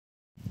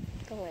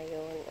Ito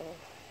ngayon, oh.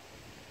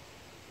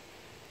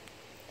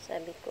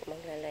 Sabi ko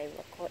magla-live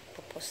ako,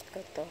 ipopost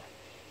ko to.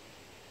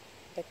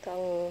 Ito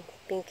ang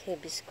pink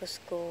hibiscus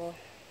ko.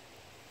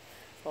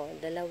 Oh,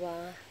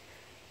 dalawa.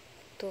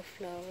 2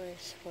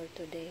 flowers for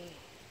today.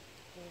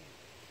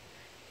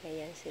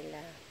 Ayan sila.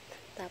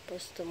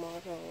 Tapos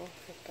tomorrow,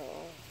 ito,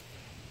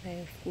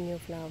 may new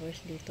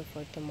flowers dito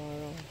for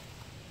tomorrow.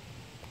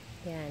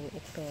 Yan,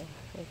 ito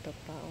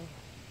pa, oh.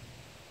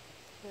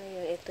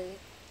 Ngayon,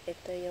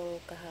 ito yung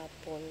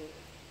kahapon.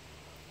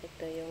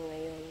 Ito yung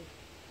ngayon.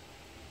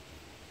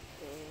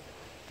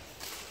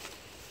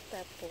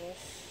 Tapos,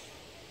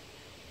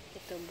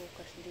 ito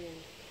bukas din.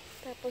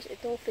 Tapos,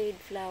 itong fade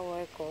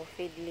flower ko,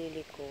 fade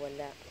lily ko,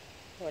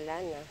 wala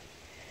na.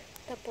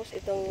 Tapos,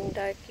 itong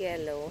dark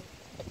yellow,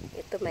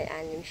 ito may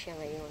 6 siya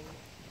ngayon.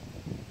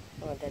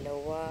 O,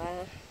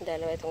 dalawa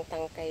itong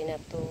tangkay na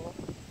to.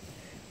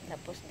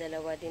 Tapos,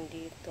 dalawa din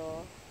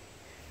dito.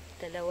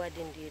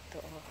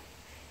 Oh.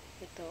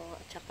 Ito,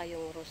 at saka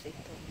yung rose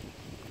ito.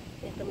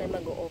 Ito may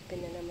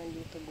mag-o-open na naman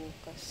dito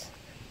bukas.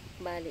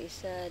 Bali,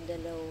 1, 2,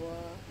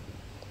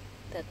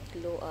 3,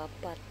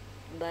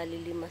 4.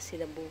 Bali, 5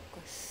 sila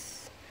bukas.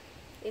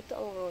 Ito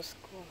ang rose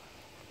ko.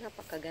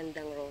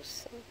 Napakagandang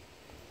rose.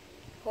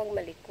 Huwag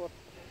malikot.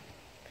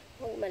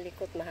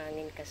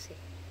 Mahangin kasi.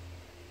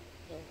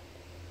 Yan.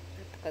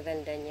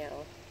 Napakaganda niya,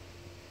 oh.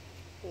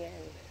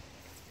 Yan.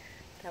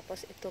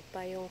 Tapos, ito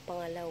pa yung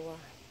pangalawa.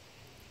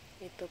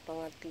 Ito,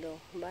 pangatlo.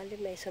 Bali,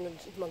 may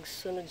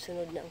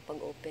magsunod-sunod na ang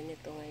pag-open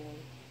nito ngayon.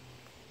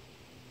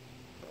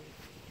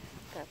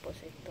 Tapos,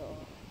 ito.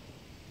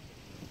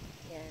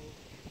 Yan.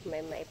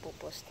 May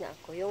maipopost na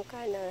ako. Yung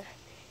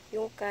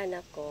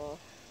kana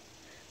ko,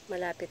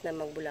 malapit na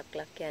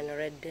magbulaklak yan.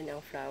 Red din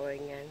ang flower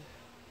niyan.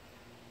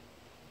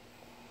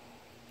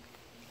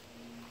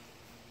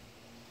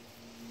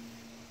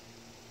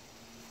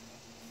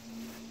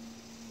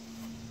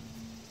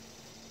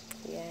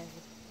 Yan.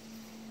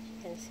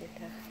 Yan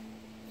sila.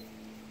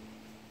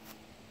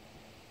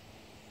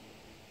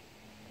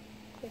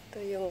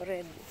 Ito yung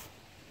red.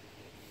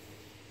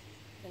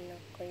 Ano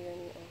ko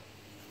yun, oh.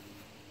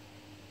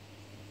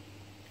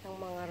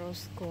 Ang mga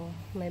rose ko,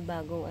 may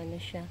bagong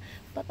ano siya.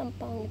 Ba't ang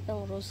pangit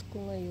ng rose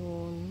ko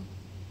ngayon?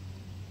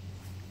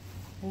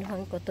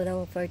 Anuhan ko to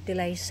ng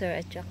fertilizer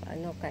at saka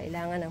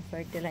kailangan ng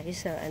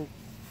fertilizer and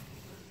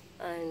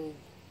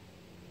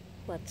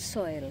what?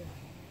 Soil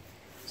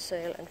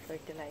and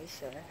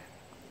fertilizer.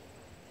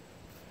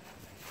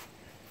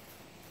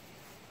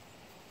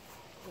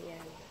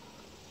 Ayan.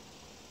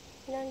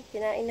 Yan,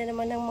 kinain na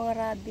naman ng mga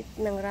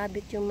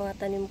rabbit yung mga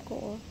tanim ko,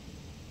 oh.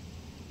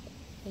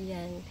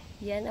 Ayan.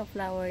 Yan ang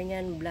flower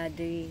niyan,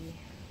 bloody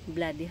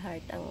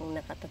heart ang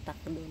nakatatak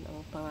doon.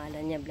 Ang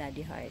pangalan niya,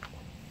 bloody heart.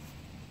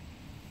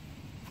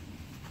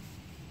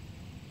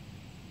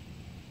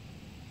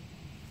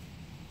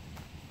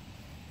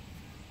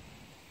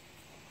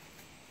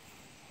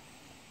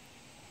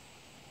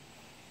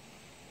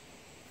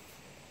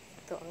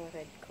 Ito ang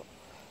red ko.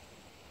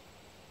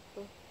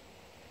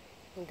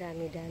 Ang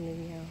dami-dami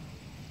niya.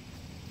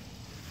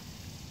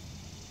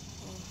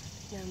 Oh,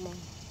 naman.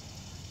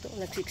 Ito,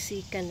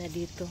 nagsiksikan na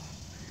dito.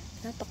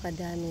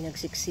 Napakadami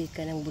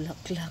nagsiksikan ng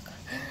bulaklak.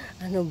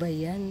 Ano ba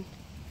yan?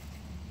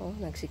 Oh,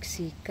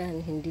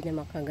 nagsiksikan. Hindi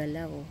na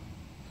makagalaw.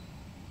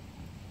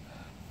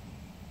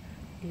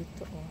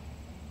 Dito, oh.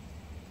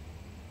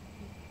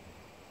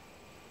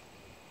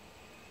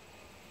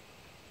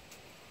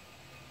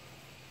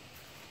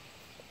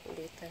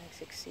 Dito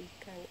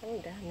nagsiksikan.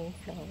 Ang daming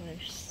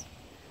flowers.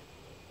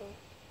 Oh,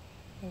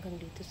 hanggang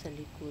dito sa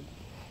likod.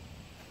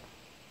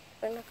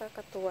 Ang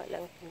nakakatuwa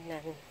lang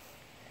tingnan.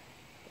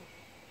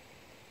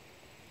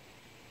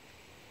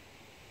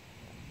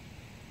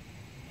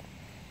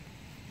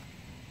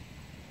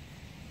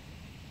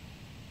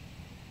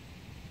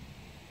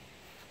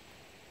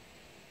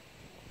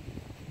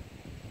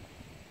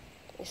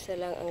 Isa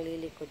lang ang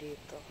lili ko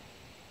dito.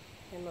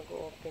 May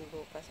mag-open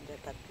bukas na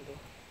 3.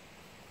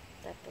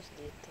 Tapos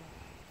dito.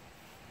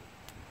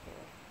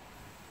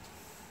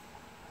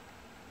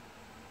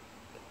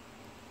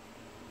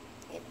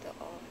 Ito,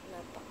 oh,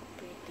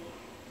 napaka-pretty.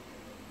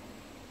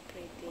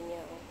 Pretty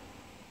niya, oh.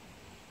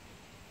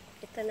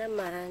 Ito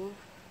naman,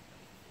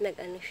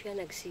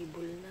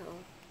 nagsibol na,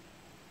 oh.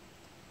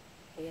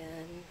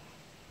 Ayan.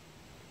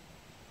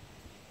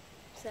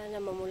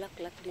 Sana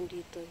mamulaklak din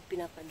dito.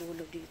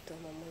 Pinakadulo dito,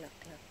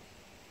 mamulaklak.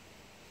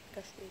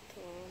 Tapos ito,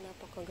 oh,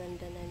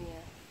 napakaganda na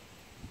niya.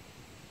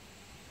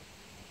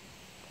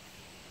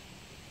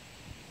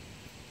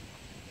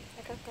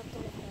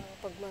 Nakakatuwa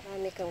pag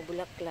marami kang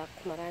bulaklak,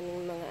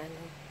 maraming mga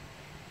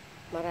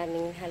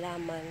maraming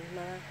halaman,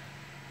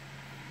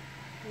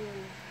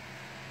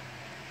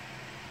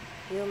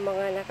 yung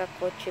mga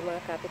nakakotse,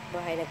 mga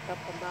kapitbahay,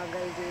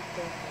 nagpapabagal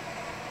dito.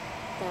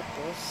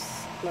 Tapos,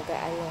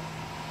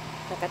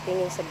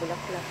 nakatingin sa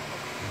bulaklak.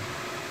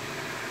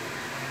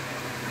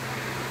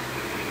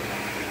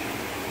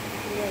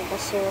 Yan,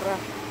 basura.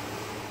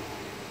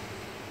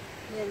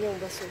 Yan yung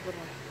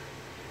basura.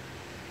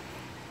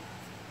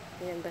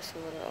 Yan,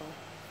 basura, oh.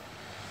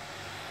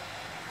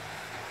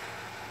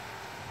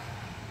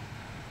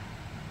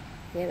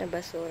 Yan ang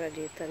basura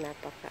dito,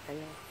 napaka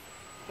ano.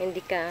 Hindi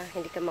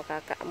ka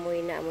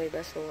makakaamoy na amoy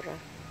basura.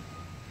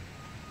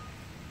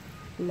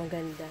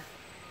 Maganda.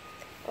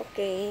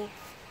 Okay.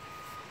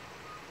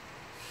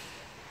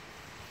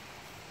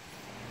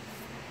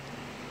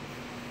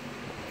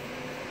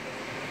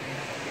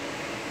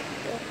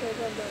 Okay,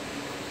 bye-bye.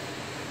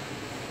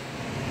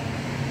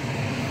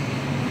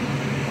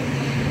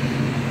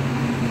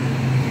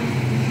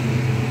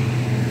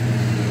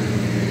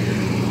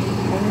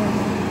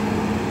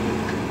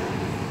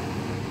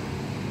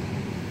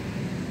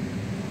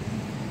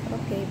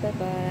 Okay,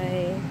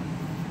 bye-bye.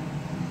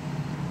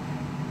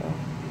 Oh,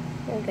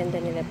 ang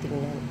ganda nila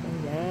tingnan.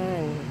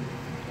 Ayan.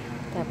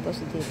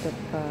 Tapos dito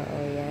pa, o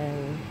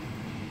yan.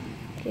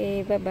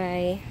 Okay,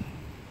 bye-bye.